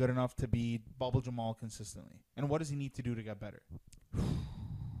Murray good enough to be bubble Jamal consistently? And what does he need to do to get better?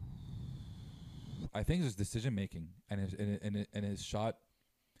 I think it's decision making and his shot,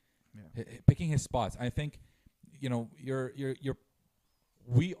 picking his spots. I think,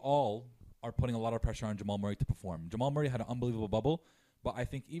 we all are putting a lot of pressure on Jamal Murray to perform. Jamal Murray had an unbelievable bubble, but I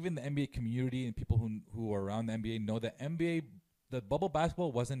think even the NBA community and people who are around the NBA know that the bubble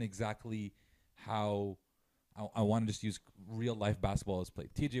basketball wasn't exactly how I want to just use real life basketball as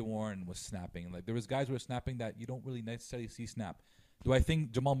played. TJ Warren was snapping. Like there was guys who were snapping that you don't really necessarily see snap. Do I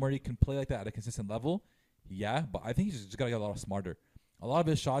think Jamal Murray can play like that at a consistent level? Yeah, but I think he's just got to get a lot smarter. A lot of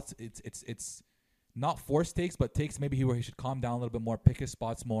his shots, it's not forced takes, but takes maybe where he should calm down a little bit more, pick his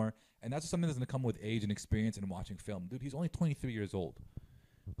spots more, and that's just something that's going to come with age and experience and watching film. Dude, he's only 23 years old.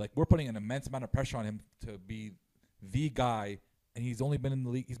 Like we're putting an immense amount of pressure on him to be the guy, and he's only been in the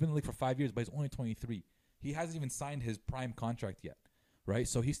league. He's been in the league for 5 years, but he's only 23. He hasn't even signed his prime contract yet, right?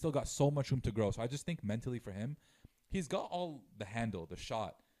 So he's still got so much room to grow. So I just think mentally for him, he's got all the handle, the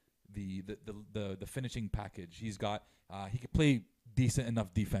shot, the finishing package. He's got he can play decent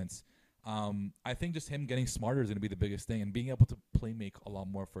enough defense. I think just him getting smarter is going to be the biggest thing, and being able to play make a lot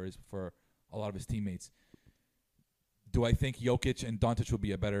more for a lot of his teammates. Do I think Jokic and Doncic will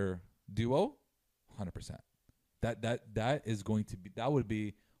be a better duo? 100%. That is going to be would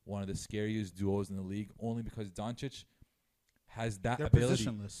be one of the scariest duos in the league, only because Doncic has that ability.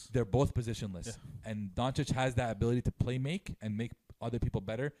 Positionless. They're both positionless. Yeah. And Doncic has that ability to play make and make other people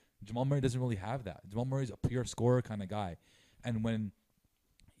better. Jamal Murray doesn't really have that. Jamal Murray's a pure scorer kind of guy. And when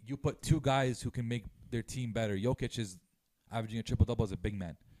you put two guys who can make their team better, Jokic is averaging a triple-double as a big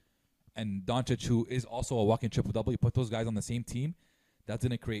man. And Doncic, who is also a walking triple-double, you put those guys on the same team, that's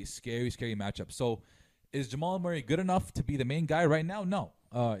going to create scary, scary matchups. So is Jamal Murray good enough to be the main guy right now? No.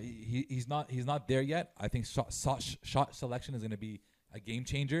 He's not there yet. I think shot selection is going to be a game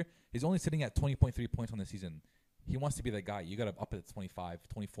changer. He's only sitting at 20.3 points on the season. He wants to be that guy. You got to up it to 25,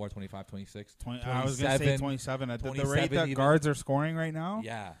 24, 25, 26, 27. I was going to say 27. At the rate that guards are scoring right now,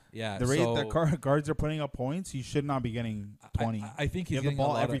 yeah. The rate that guards are putting up points, you should not be getting 20. I think he's getting the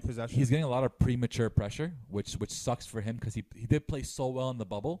ball every possession. He's getting a lot of premature pressure, which sucks for him because he did play so well in the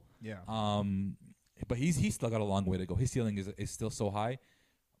bubble. Yeah. But he's still got a long way to go. His ceiling is still so high.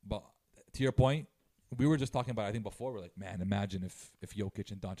 But to your point, we were just talking about, I think before, we're like, man, imagine if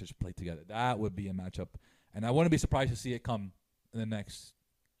Jokic and Doncic played together. That would be a matchup. And I wouldn't be surprised to see it come in the next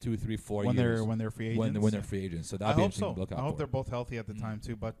 2, 3, 4 years. When they're free agents. When they're free agents. So that'd be interesting to look out for. I hope they're both healthy at the time,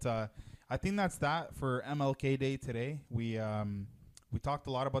 too. But I think that's that for MLK Day today. We talked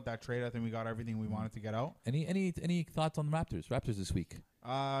a lot about that trade. I think we got everything we wanted to get out. Any thoughts on the Raptors? Raptors this week?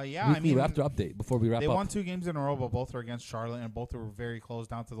 Weekly Raptor update before we wrap up. They won 2 games in a row, but both are against Charlotte, and both were very close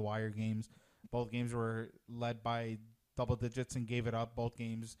down to the wire games. Both games were led by double digits and gave it up. Both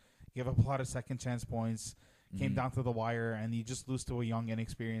games gave up a lot of second chance points, came down to the wire, and you just lose to a young,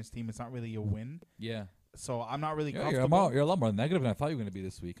 inexperienced team. It's not really a win. Yeah. So I'm not really comfortable. You're a lot more negative than I thought you were going to be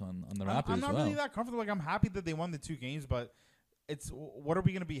this week on the Raptors. I'm not really that comfortable. Like, I'm happy that they won the 2 games, but what are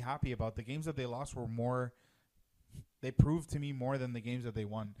we going to be happy about? The games that they lost were more. They proved to me more than the games that they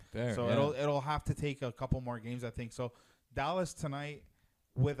won. Fair, so yeah. it'll have to take a couple more games, I think. So Dallas tonight,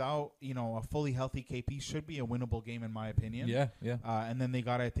 without a fully healthy KP, should be a winnable game in my opinion. Yeah. And then they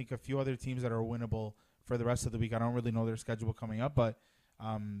got, I think, a few other teams that are winnable for the rest of the week. I don't really know their schedule coming up, but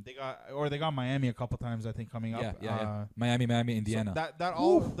they got Miami a couple times, I think, coming up. Yeah. Miami, Indiana. So that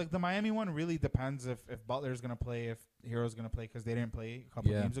all like the Miami one really depends if Butler's gonna play, if Hero's gonna play, because they didn't play a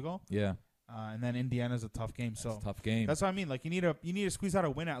couple games ago. Yeah. And then Indiana's a tough game. So tough game. That's what I mean. Like you need to squeeze out a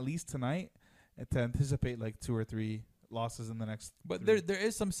win at least tonight to anticipate like 2 or 3 losses in the next. But there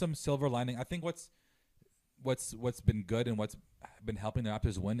is some silver lining. I think what's been good and what's been helping the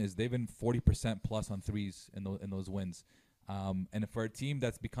Raptors win is they've been 40% plus on threes in those wins. And for a team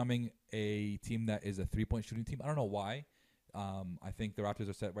that's becoming a team that is a 3-point shooting team, I don't know why. I think the Raptors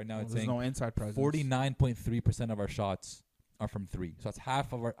are set right now. It's saying no inside presence. 49.3% of our shots are from 3. So that's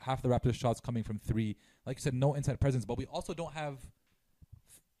half the Raptors shots coming from 3. Like you said, no inside presence, but we also don't have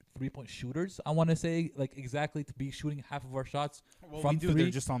 3-point shooters. I want to say like exactly to be shooting half of our shots from 3.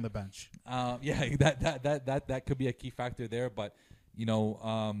 They're just on the bench. That could be a key factor there. But the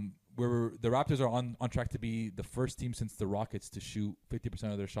Raptors are on track to be the first team since the Rockets to shoot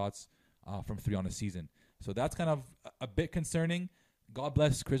 50% of their shots from 3 on a season. So that's kind of a bit concerning. God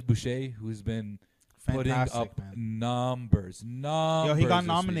bless Chris Boucher, who's been putting Fantastic, up man. numbers. Yo, he got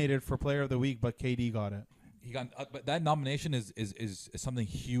nominated for Player of the Week, but KD got it. He got, but that nomination is something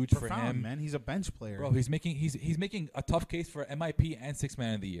huge Profound, for him, man. He's a bench player, bro. He's making a tough case for MIP and Sixth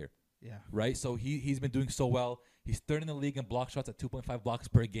Man of the Year. Yeah. Right. So he's been doing so well. He's third in the league in block shots at 2.5 blocks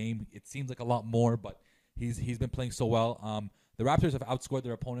per game. It seems like a lot more, but he's been playing so well. The Raptors have outscored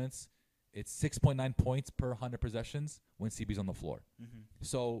their opponents. It's 6.9 points per 100 possessions when CB's on the floor. Mm-hmm.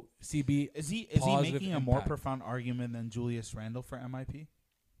 So CB is he making a more profound argument than Julius Randle for MIP?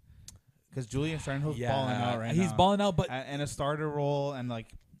 Because Julius Randle's balling out right now. He's balling out, but and a starter role and like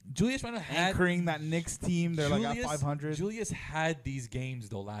Julius Randle anchoring that Knicks team. They're like at 500. Julius had these games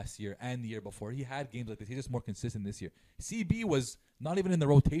though last year and the year before. He had games like this. He's just more consistent this year. CB was not even in the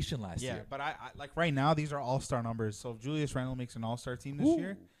rotation last year. Yeah, but I like right now these are all-star numbers. So if Julius Randle makes an all-star team this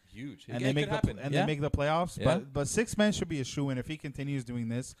year, huge, and they make the playoffs. Yeah. But Sixth Man should be a shoo-in if he continues doing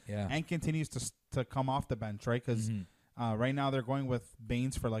this and continues to come off the bench, right? Because right now they're going with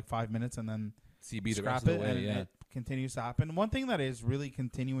Baines for like 5 minutes and then CB scrap the it, rest of the way, and it continues to happen. One thing that is really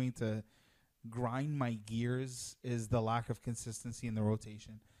continuing to grind my gears is the lack of consistency in the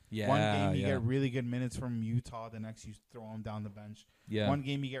rotation. Yeah, one game you get really good minutes from Utah, the next you throw him down the bench. Yeah. One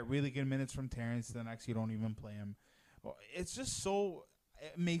game you get really good minutes from Terrence, the next you don't even play him. It's just so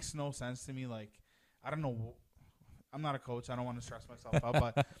it makes no sense to me. Like I don't know. I'm not a coach. I don't want to stress myself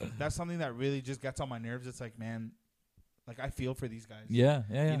out, but that's something that really just gets on my nerves. It's like, man, like I feel for these guys. Yeah.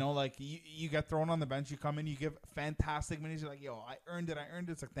 You know, like you get thrown on the bench, you come in, you give fantastic minutes. You're like, yo, I earned it.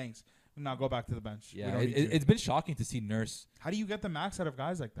 It's like, thanks. Now go back to the bench. Yeah, it's been shocking to see Nurse. How do you get the max out of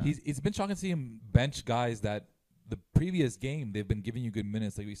guys like that? It's been shocking to see him bench guys that the previous game they've been giving you good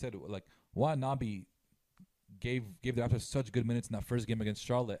minutes. Like we said, like Watanabe gave the Raptors such good minutes in that first game against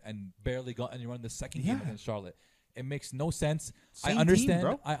Charlotte and barely got anyone in the second game against Charlotte. It makes no sense. Same I understand. team,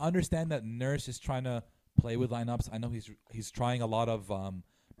 bro. I understand that Nurse is trying to play with lineups. I know he's trying a lot of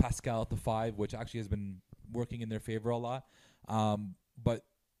Pascal at the 5, which actually has been working in their favor a lot. But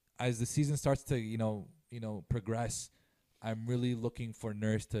as the season starts to progress, I'm really looking for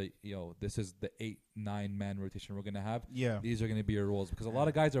Nurse to this is the 8-9 man rotation we're gonna have. Yeah, these are gonna be your roles because a lot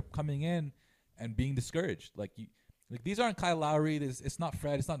of guys are coming in and being discouraged. Like these aren't Kyle Lowry. It's not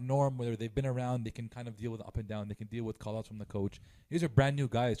Fred. It's not Norm. Whether they've been around, they can kind of deal with up and down. They can deal with call outs from the coach. These are brand new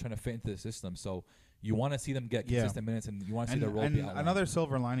guys trying to fit into the system. So you want to see them get consistent minutes, and you want to see their role be outlined. Another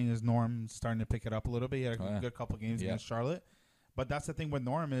silver lining is Norm starting to pick it up a little bit. He had a good couple games against Charlotte. But that's the thing with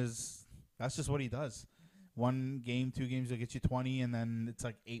Norm is that's just what he does. 1 game, 2 games will get you 20, and then it's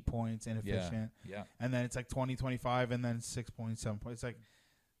like 8 points, inefficient. Yeah. And then it's like 20, 25, and then 6 points, 7 points. It's like,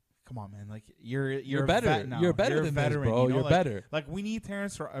 come on, man. Like you're better. A vet now. You're better than veteran, this, bro. You're like, better. Like we need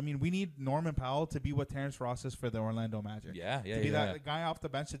we need Norman Powell to be what Terrence Ross is for the Orlando Magic. Yeah. To be that guy off the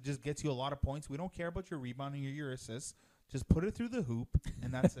bench that just gets you a lot of points. We don't care about your rebounding or your assists. Just put it through the hoop,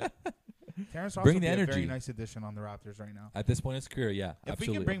 and that's it. Terrence Ross would be a very nice addition on the Raptors right now. At this point in his career, yeah. If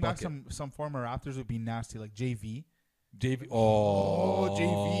absolutely. we can bring back some former Raptors, would be nasty, like JV. Oh,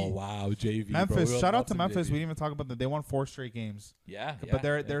 JV. Wow, JV. Memphis. Bro. Shout out to Memphis. We didn't even talk about that. They won 4 straight games. Yeah. But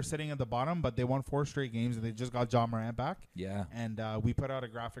they're sitting at the bottom, but they won 4 straight games, and they just got Ja Morant back. Yeah. And we put out a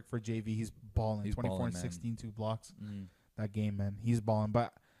graphic for JV. He's balling. 24 and 16, 2 blocks. That game, man. He's balling.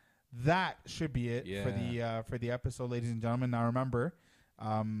 But that should be it for the episode, ladies and gentlemen. Now remember,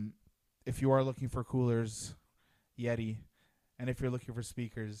 if you are looking for coolers, Yeti, and if you're looking for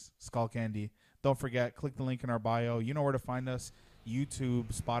speakers, Skull Candy, don't forget, click the link in our bio. You know where to find us: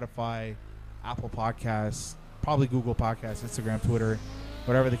 YouTube, Spotify, Apple Podcasts, probably Google Podcasts, Instagram, Twitter,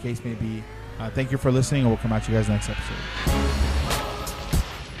 whatever the case may be. Thank you for listening, and we'll come at you guys next episode.